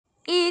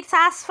It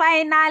has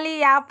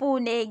finally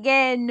happened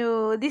again.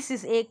 No, this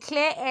is a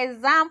clear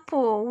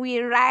example. We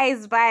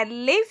rise by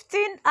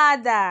lifting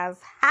others.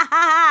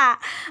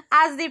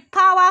 As the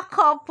power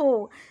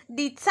couple,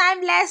 the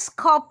timeless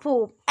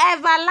couple,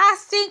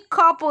 everlasting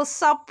couple,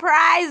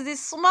 surprise the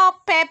small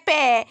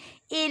pepper.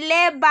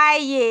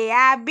 Ilebaye,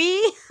 Abi.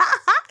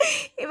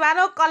 If I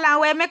don't call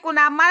and we make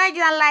una manage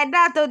like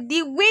that, to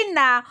the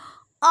winner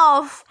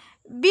of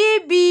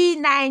BB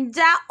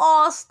Naija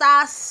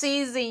All-Star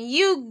season.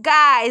 You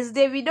guys,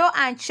 Davido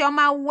and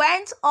Chioma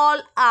went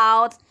all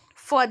out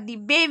for the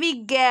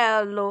baby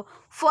girl,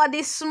 for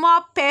the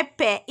small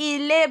pepper,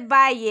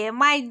 Ilebaye.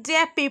 My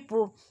dear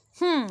people,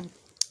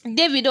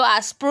 Davido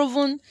has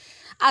proven,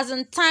 as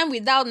in time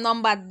without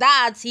number,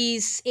 that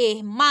he's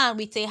a man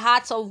with a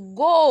heart of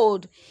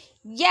gold.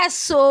 Yes,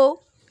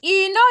 so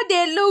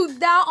they look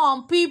down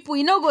on people.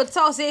 Go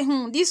tell say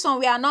this one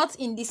we are not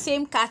in the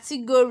same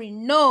category.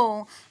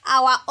 No,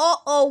 our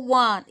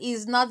 001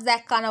 is not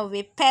that kind of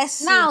a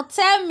person. Now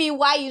tell me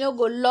why go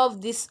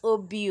love this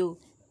Obio.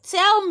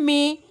 Tell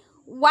me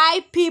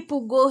why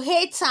people go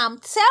hate him.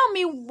 Tell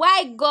me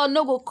why God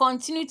no go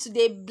continue to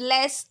dey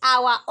bless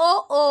our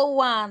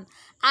 001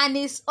 and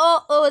his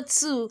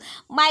 002.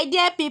 My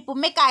dear people,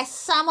 make I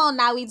sermon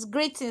now with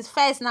greetings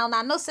first. Now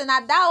no say na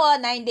that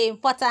one na in the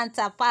important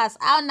pass.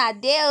 How na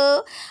dey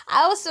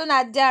I also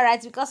na there,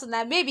 right? Because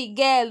na baby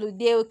girl who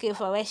dey okay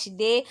for where she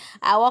dey.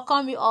 I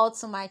welcome you all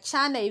to my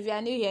channel. If you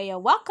are new here, you're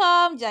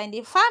welcome. Join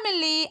the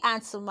family.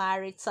 And to my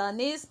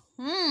returnees,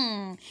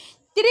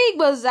 three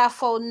goes are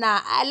for now.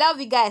 I love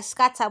you guys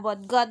scatter,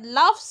 but God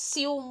loves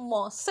you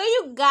more. So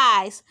you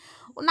guys,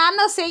 una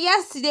know say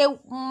yesterday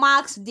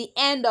marks the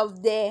end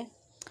of the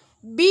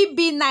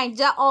BB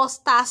Naija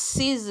All-Star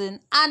season,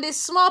 and the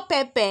small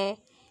pepper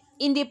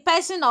in the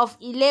person of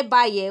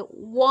Ilebaye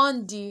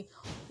won the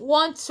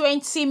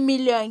 120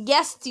 million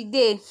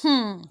yesterday.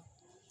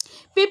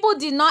 People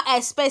did not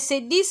expect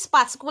say this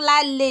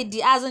particular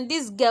lady, as in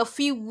this girl,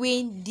 fit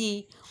win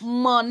the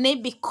money,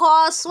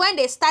 because when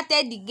they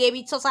started the game,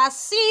 it was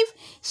as if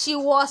she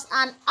was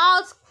an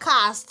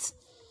outcast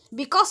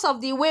because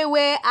of the way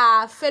where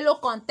our fellow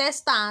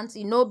contestants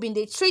been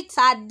they treat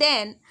her.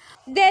 Then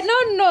they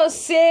don't know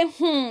say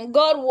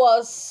God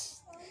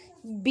was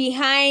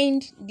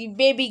behind the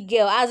baby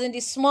girl, as in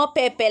the small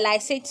pepper,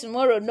 like say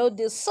tomorrow no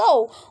deal.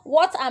 So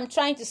what I'm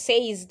trying to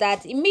say is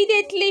that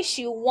immediately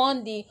she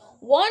won the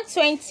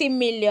 120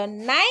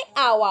 million, 9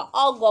 hour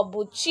ogo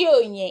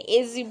buchionye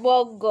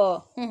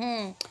ezibogo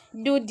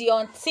do the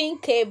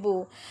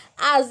unthinkable,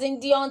 as in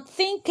the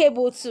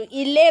unthinkable to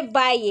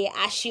Ilebaye,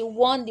 as she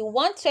won the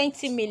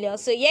 120 million.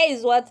 So here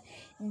is what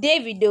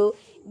Davido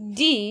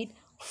did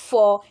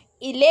for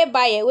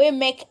Ilebaye. We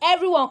make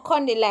everyone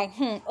come like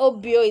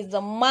Obio is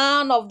the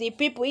man of the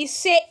people. He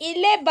say,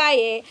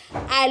 Ilebaye,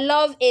 I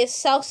love a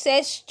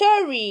success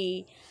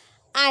story.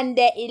 And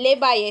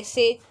Ilebaye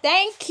say,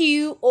 thank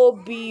you,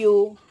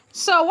 Obio.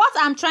 So what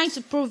I'm trying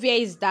to prove here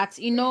is that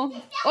Obio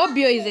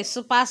is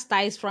a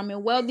superstar. He's from a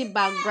wealthy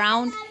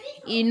background.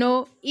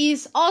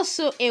 He's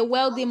also a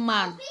wealthy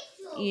man.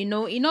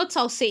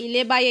 Tell say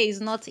Ilebaye is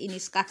not in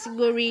his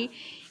category.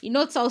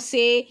 Tell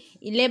say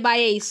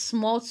Ilebaye is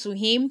small to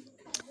him.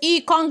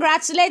 He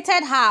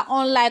congratulated her,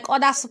 unlike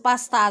other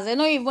superstars. They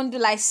don't even do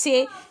like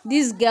say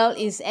this girl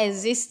is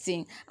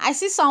existing. I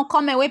see some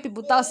comment where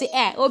people talk say,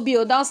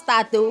 Obio don't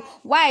start though.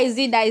 Why is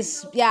it that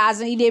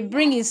as in they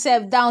bring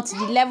himself down to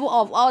the level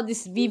of all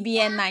these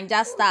BBN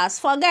Naija stars?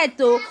 Forget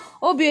though,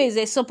 Obio is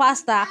a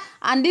superstar,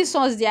 and this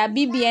one's their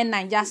BBN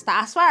Naija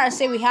star. As far as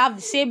say we have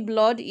the same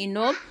blood,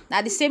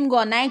 that the same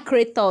God 9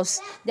 creators,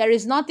 there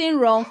is nothing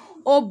wrong.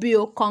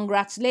 Obio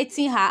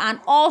congratulating her, and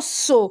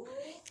also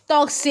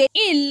talk say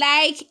he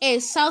like a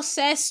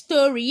success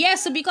story.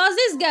 Yes, so because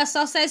this girl's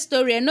success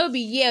story and no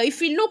be here.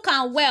 If you look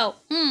and well,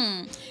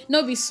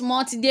 no be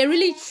smart. They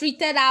really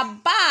treated her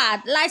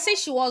bad. Like say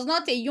she was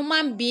not a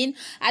human being.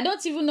 I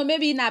don't even know,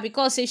 maybe now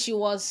because say she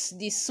was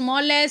the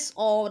smallest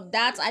or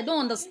that. I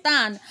don't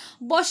understand.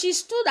 But she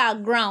stood her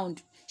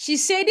ground. She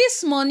said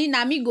this money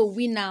na me go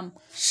win am.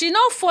 She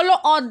no follow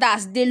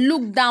others. They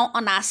look down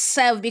on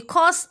herself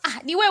because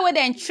the way where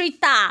they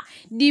treat her,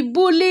 the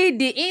bully,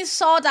 the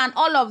insult and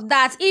all of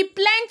that, it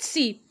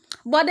plenty.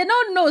 But they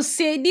don't know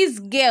say this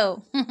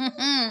girl,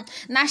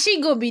 now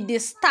she go be the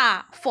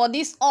star for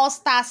this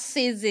all-star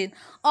season.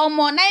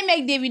 Omo, now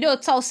make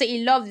Davido talk say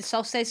he love the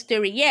success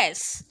story.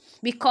 Yes,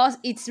 because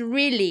it's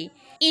really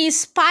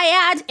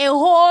inspired a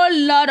whole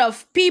lot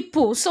of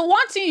people. So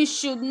one thing you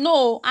should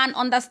know and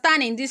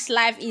understand in this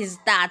life is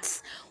that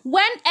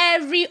when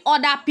every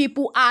other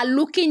people are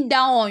looking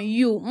down on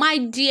you, my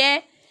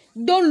dear,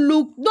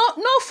 don't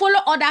follow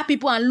other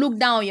people and look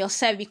down on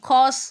yourself,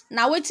 because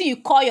now waiting you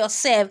call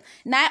yourself,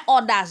 now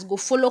others go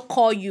follow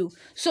call you.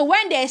 So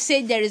when they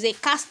say there is a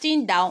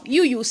casting down,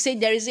 you say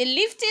there is a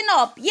lifting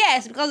up.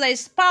 Yes, because there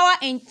is power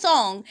in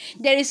tongue,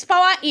 there is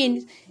power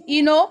in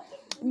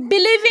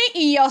believing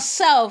in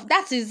yourself,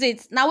 that is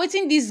it. Now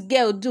wetin this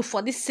girl do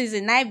for this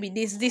season, I be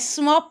this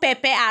small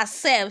pepper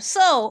herself.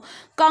 So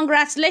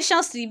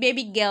congratulations to the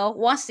baby girl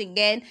once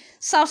again.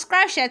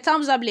 Subscribe, share,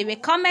 thumbs up, leave a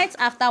comment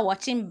after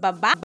watching. Bye bye.